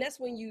 and that's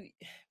when you.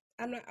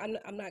 I'm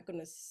not going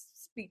to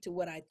speak to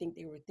what I think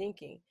they were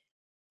thinking,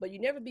 but you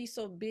never be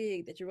so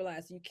big that you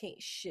realize you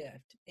can't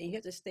shift and you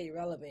have to stay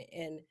relevant.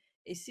 And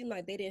it seemed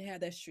like they didn't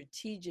have that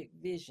strategic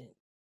vision,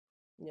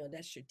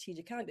 that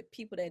strategic kind of the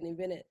people that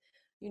invented,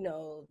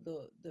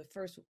 the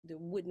first the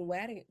wooden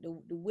wagon, the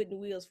wooden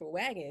wheels for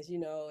wagons,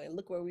 and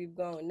look where we've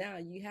gone now.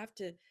 You have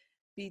to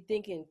be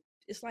thinking.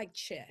 It's like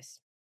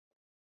chess.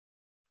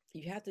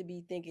 You have to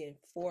be thinking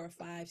 4 or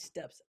 5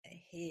 steps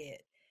ahead,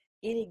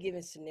 any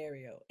given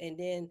scenario, and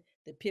then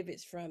the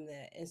pivots from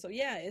that. And so,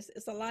 yeah,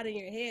 it's a lot in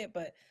your head,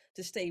 but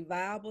to stay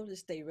viable, to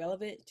stay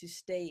relevant, to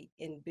stay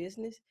in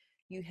business,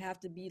 you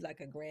have to be like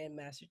a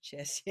grandmaster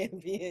chess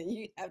champion.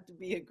 You have to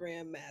be a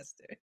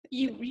grandmaster.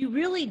 You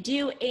really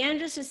do. And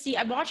just to see,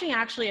 I'm watching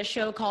actually a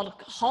show called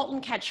Halt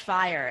and Catch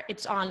Fire.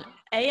 It's on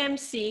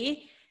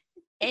AMC,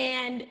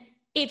 and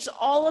it's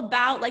all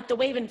about like the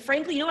wave. And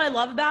frankly, you know what I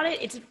love about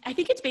it? I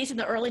think it's based in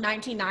the early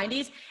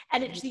 1990s,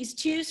 and it's these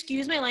two,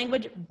 excuse my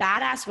language,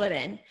 badass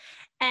women,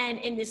 and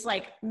in this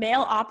like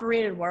male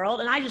operated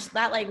world. And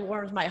that like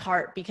warms my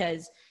heart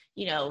because,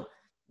 you know,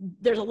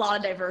 there's a lot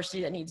of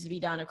diversity that needs to be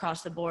done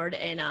across the board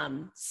and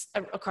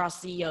across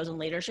CEOs and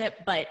leadership.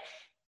 But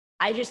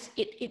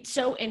it's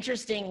so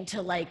interesting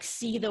to like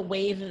see the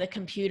wave of the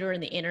computer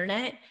and the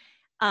internet,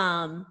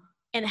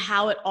 and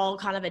how it all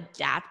kind of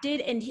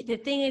adapted. And the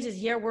thing is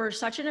yeah, we're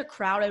such in a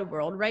crowded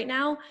world right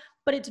now,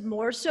 but it's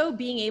more so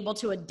being able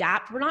to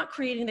adapt. We're not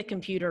creating the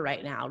computer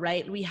right now,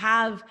 right?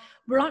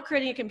 We're not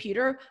creating a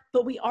computer,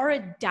 but we are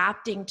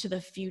adapting to the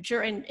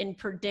future and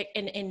predict,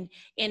 and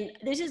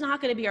this is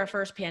not going to be our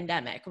first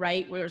pandemic,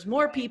 right? There's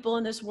more people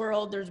in this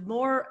world, there's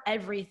more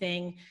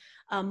everything,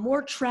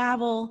 more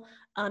travel,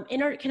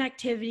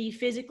 interconnectivity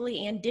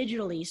physically and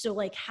digitally. So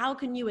like, how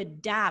can you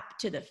adapt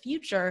to the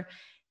future?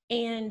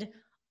 And,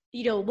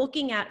 you know,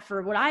 looking at,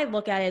 for what I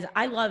look at is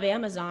I love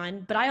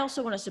Amazon, but I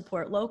also want to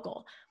support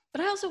local.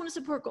 But I also want to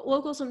support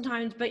local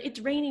sometimes, but it's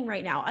raining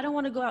right now. I don't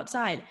want to go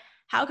outside.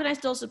 How can I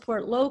still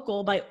support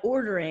local by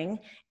ordering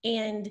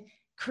and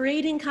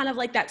creating kind of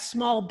like that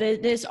small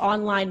business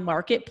online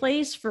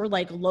marketplace for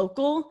like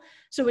local?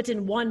 So it's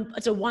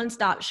a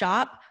one-stop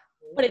shop,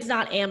 but it's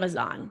not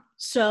Amazon.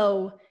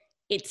 So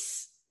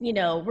it's, you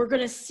know, we're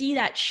going to see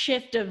that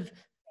shift of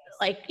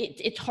like,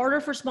 it's harder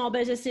for small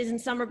businesses in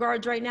some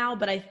regards right now,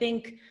 but I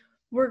think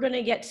we're going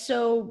to get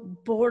so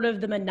bored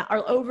of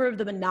or over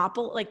the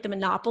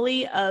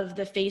monopoly of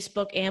the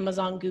Facebook,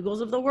 Amazon,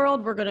 Googles of the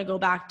world. We're going to go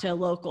back to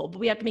local, but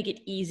we have to make it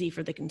easy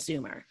for the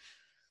consumer.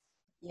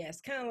 Yeah, it's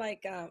kind of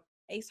like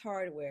Ace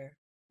Hardware.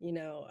 You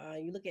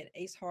look at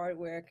Ace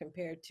Hardware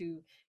compared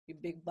to your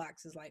big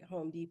boxes like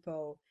Home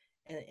Depot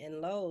and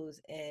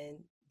Lowe's, and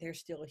they're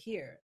still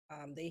here.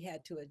 They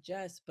had to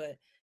adjust, but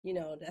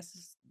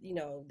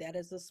that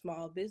is a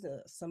small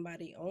business.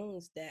 Somebody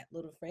owns that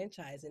little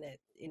franchise in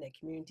that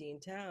community in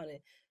town,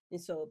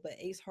 and so, but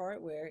Ace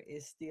Hardware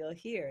is still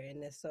here,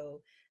 and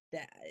so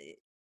that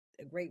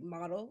a great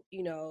model.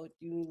 You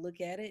look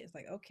at it, it's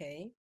like,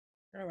 okay,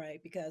 all right,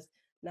 because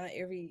not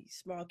every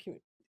small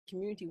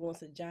community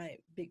wants a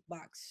giant big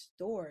box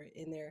store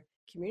in their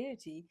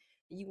community.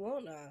 You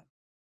want a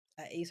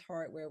Ace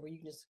Hardware where you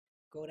can just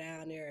go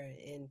down there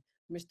and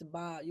Mr.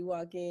 Bob, you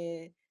walk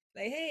in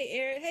like, hey,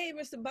 Aaron, hey,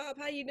 Mr. Bob,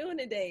 how you doing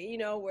today?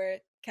 Where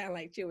kind of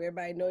like you,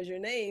 everybody knows your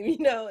name,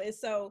 and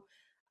so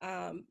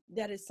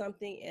that is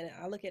something. And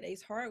I look at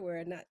Ace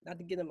Hardware, not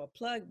to give them a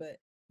plug, but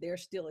they're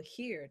still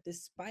here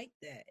despite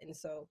that. And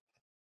so,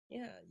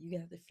 yeah, you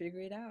have to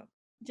figure it out.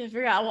 To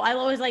figure out, well, I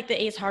always like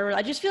the Ace Hardware.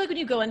 I just feel like when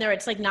you go in there,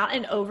 it's like not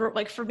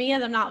like for me,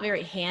 as I'm not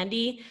very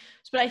handy,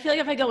 but I feel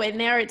like if I go in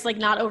there, it's like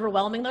not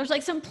overwhelming. There's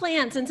like some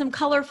plants and some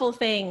colorful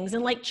things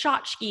and like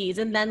tchotchkes.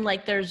 And then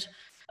like there's,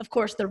 of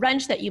course, the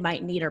wrench that you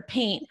might need or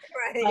paint,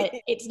 but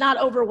Right. it's not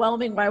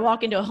overwhelming. When I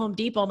walk into a Home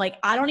Depot, I'm like,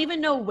 I don't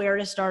even know where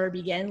to start or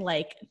begin.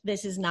 Like,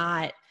 this is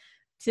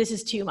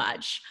too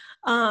much.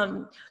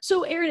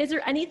 So Erinn, is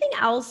there anything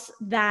else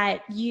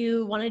that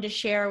you wanted to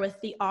share with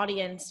the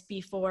audience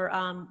before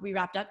we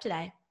wrapped up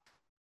today?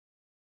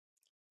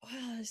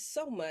 Wow,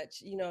 so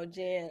much,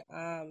 Jen.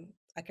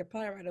 I could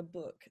probably write a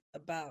book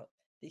about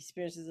the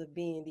experiences of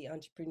being the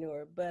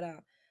entrepreneur, but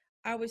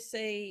I would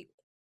say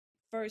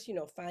first,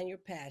 find your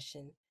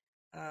passion.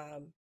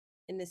 Um,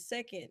 and the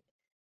second,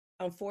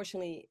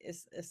 unfortunately,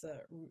 it's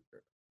a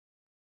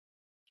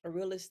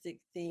realistic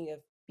thing of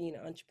being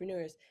an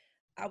entrepreneur. Is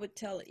I would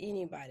tell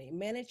anybody,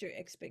 manage your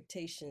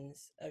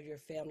expectations of your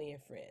family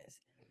and friends.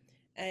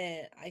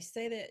 And I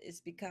say that is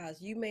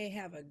because you may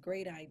have a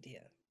great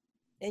idea,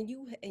 and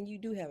you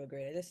do have a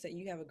great. Let's say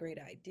you have a great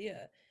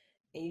idea,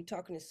 and you're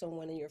talking to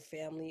someone in your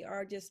family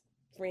or just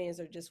friends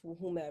or just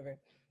whomever,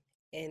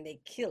 and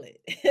they kill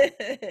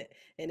it,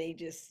 and they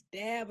just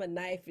stab a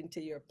knife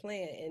into your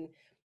plan. And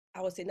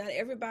I would say not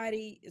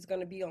everybody is going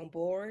to be on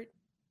board,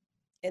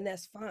 and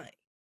that's fine,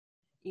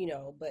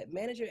 but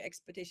manage your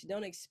expectation.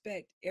 Don't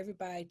expect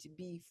everybody to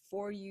be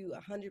for you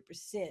 100%.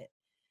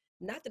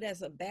 Not that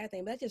that's a bad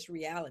thing, but that's just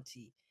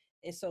reality.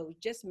 And so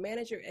just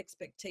manage your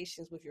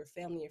expectations with your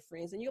family and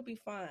friends, and you'll be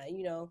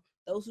fine.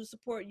 Those who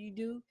support you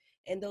do,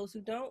 and those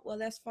who don't, well,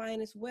 that's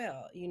fine as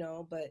well,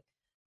 but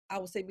I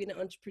would say being an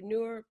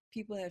entrepreneur,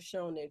 people have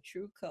shown their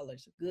true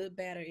colors, good,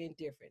 bad, or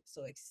indifferent.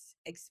 So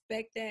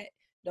expect that.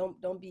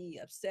 Don't be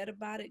upset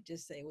about it.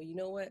 Just say, well, you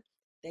know what?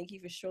 Thank you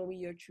for showing me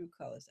your true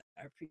colors.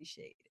 I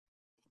appreciate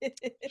it.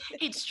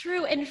 It's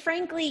true. And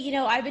frankly,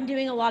 I've been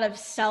doing a lot of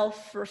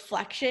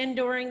self-reflection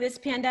during this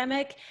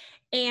pandemic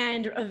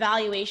and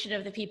evaluation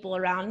of the people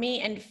around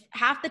me. And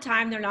half the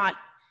time they're not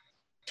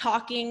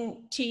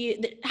talking to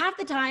you. Half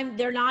the time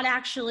they're not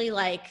actually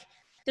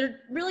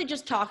they're really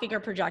just talking or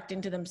projecting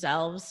to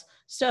themselves.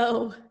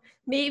 So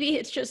maybe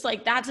it's just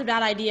that's a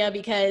bad idea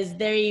because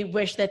they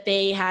wish that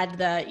they had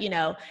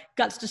the,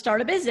 guts to start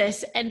a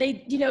business. And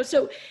they,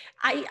 so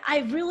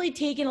I've really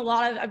taken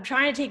I'm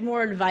trying to take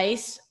more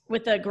advice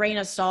with a grain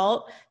of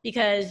salt,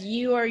 because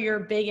you are your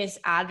biggest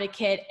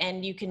advocate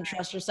and you can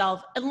trust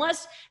yourself.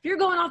 Unless if you're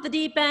going off the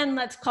deep end,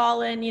 let's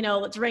call in,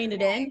 let's rein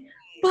it in.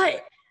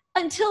 But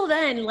until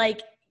then,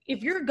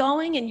 if you're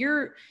going and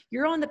you're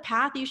on the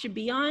path you should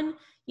be on,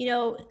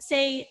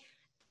 say,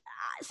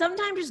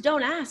 sometimes just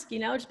don't ask,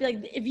 just be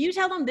like, if you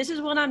tell them this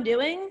is what I'm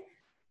doing,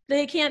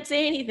 they can't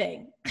say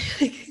anything.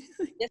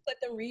 Just let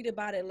them read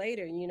about it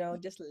later,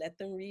 just let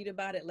them read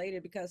about it later,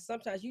 because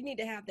sometimes you need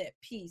to have that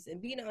peace,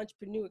 and being an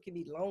entrepreneur can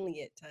be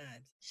lonely at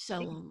times. So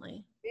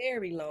lonely.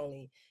 Very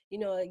lonely.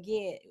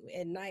 Again,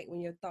 at night when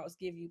your thoughts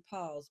give you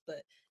pause,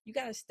 but you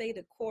got to stay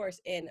the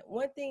course. And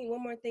one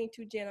more thing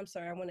too, Jen, I'm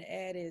sorry, I want to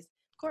add is,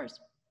 of course,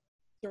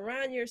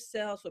 surround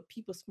yourselves with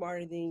people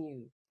smarter than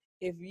you.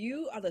 If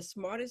you are the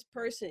smartest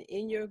person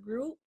in your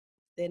group,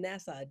 then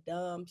that's a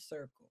dumb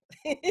circle.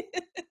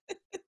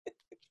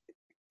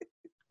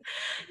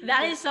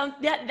 That is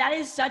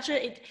such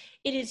a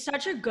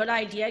good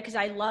idea, because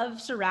I love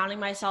surrounding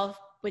myself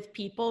with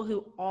people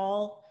who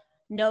all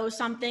know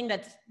something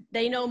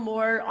they know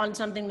more on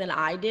something than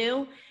I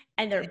do,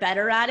 and they're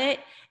better at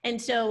it.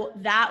 And so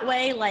that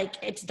way,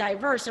 it's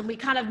diverse and we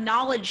kind of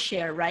knowledge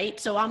share, right?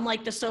 So I'm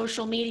the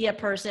social media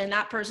person,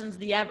 that person's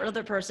the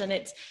other person.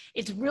 It's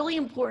really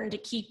important to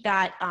keep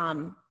that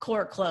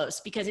core close,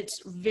 because it's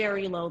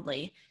very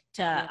lonely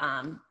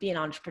to be an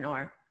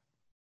entrepreneur.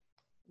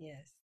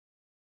 Yes.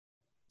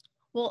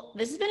 Well,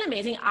 this has been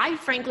amazing. I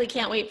frankly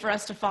can't wait for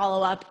us to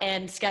follow up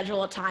and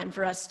schedule a time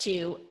for us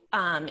to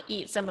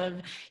eat some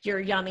of your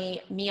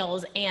yummy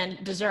meals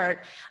and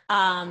dessert.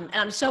 And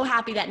I'm so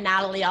happy that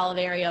Natalie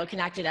Oliverio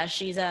connected us.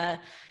 She's a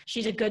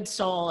good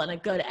soul and a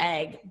good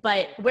egg.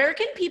 But where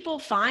can people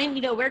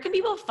find you? Where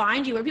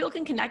people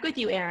can connect with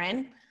you,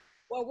 Erinn?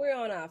 Well, we're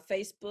on our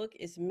Facebook.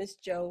 It's Miss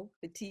Jo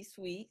Petite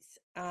Sweets.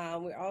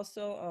 We're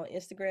also on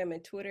Instagram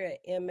and Twitter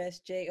at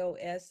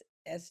MSJOS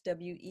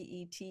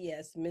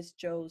SWEETS, Miss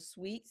Jo's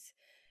Sweets.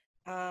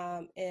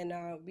 And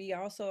we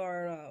also,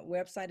 our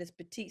website is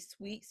Petite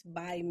Sweets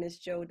by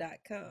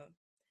MissJo.com.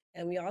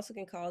 And we also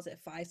can call us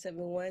at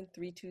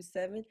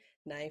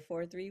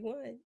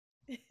 571-327-9431.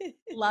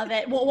 Love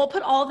it. Well, we'll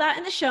put all that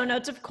in the show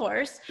notes, of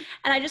course.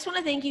 And I just want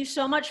to thank you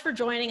so much for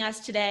joining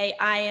us today.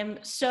 I am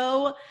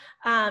so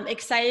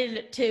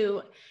excited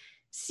to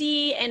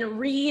see and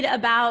read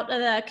about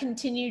the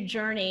continued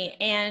journey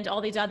and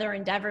all these other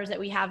endeavors that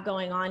we have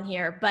going on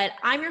here. But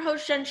I'm your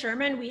host, Jen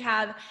Sherman. We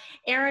have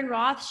Erinn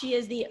Roth. She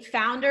is the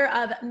founder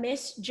of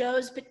Miss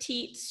Jo's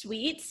Petite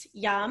Sweets.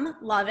 Yum,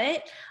 love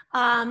it.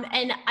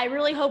 And I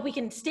really hope we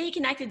can stay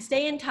connected,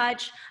 stay in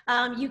touch.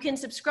 You can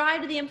subscribe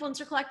to the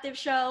Influencer Collective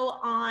show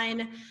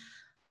on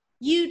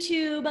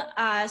YouTube,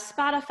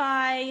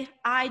 Spotify,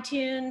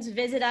 iTunes.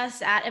 Visit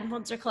us at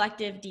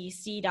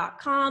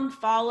influencercollectivedc.com.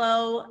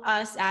 Follow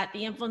us at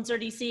the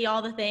Influencer DC,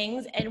 all the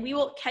things, and we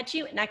will catch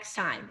you next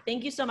time.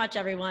 Thank you so much,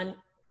 everyone.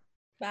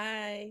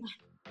 Bye.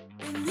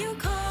 When you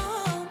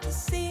call to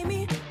see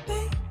me,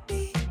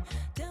 baby,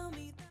 tell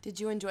me. Did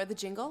you enjoy the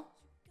jingle?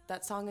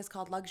 That song is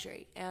called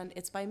Luxury, and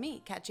it's by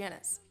me, Kat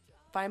Janice.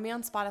 Find me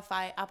on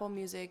Spotify, Apple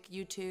Music,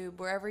 YouTube,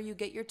 wherever you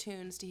get your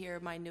tunes to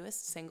hear my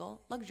newest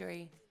single,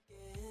 Luxury.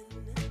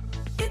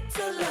 It's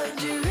a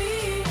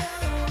luxury.